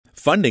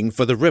Funding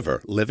for the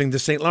river, Living the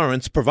St.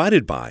 Lawrence,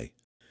 provided by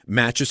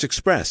Mattress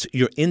Express,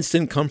 your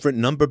instant comfort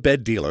number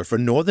bed dealer for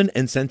Northern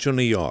and Central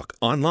New York.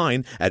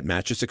 Online at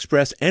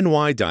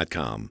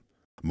mattressexpressny.com.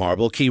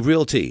 Marble Key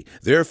Realty,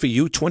 there for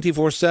you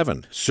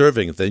 24/7,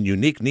 serving the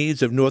unique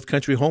needs of North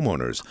Country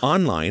homeowners.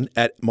 Online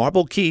at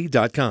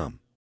marblekey.com.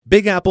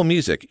 Big Apple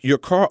Music, your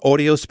car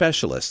audio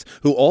specialist,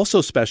 who also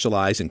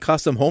specialize in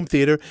custom home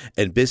theater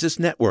and business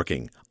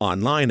networking.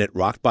 Online at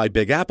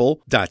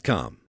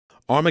rockbybigapple.com.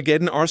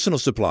 Armageddon Arsenal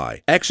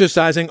Supply,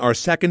 exercising our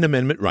Second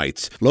Amendment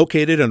rights,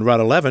 located on Route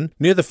 11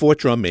 near the Fort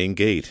Drum main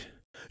gate.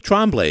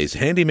 Tremblay's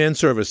Handyman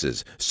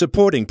Services,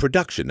 supporting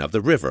production of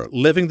the River,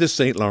 Living the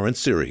St. Lawrence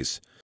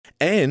series.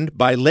 And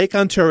by Lake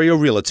Ontario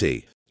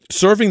Realty.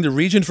 Serving the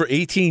region for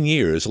 18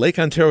 years, Lake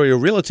Ontario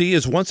Realty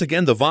is once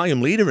again the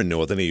volume leader in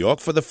Northern New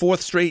York for the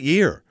 4th straight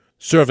year.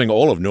 Serving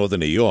all of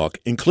Northern New York,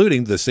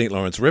 including the St.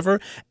 Lawrence River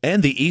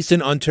and the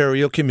Eastern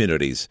Ontario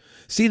communities.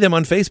 See them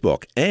on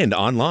Facebook and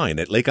online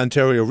at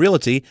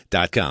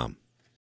lakeontariorealty.com.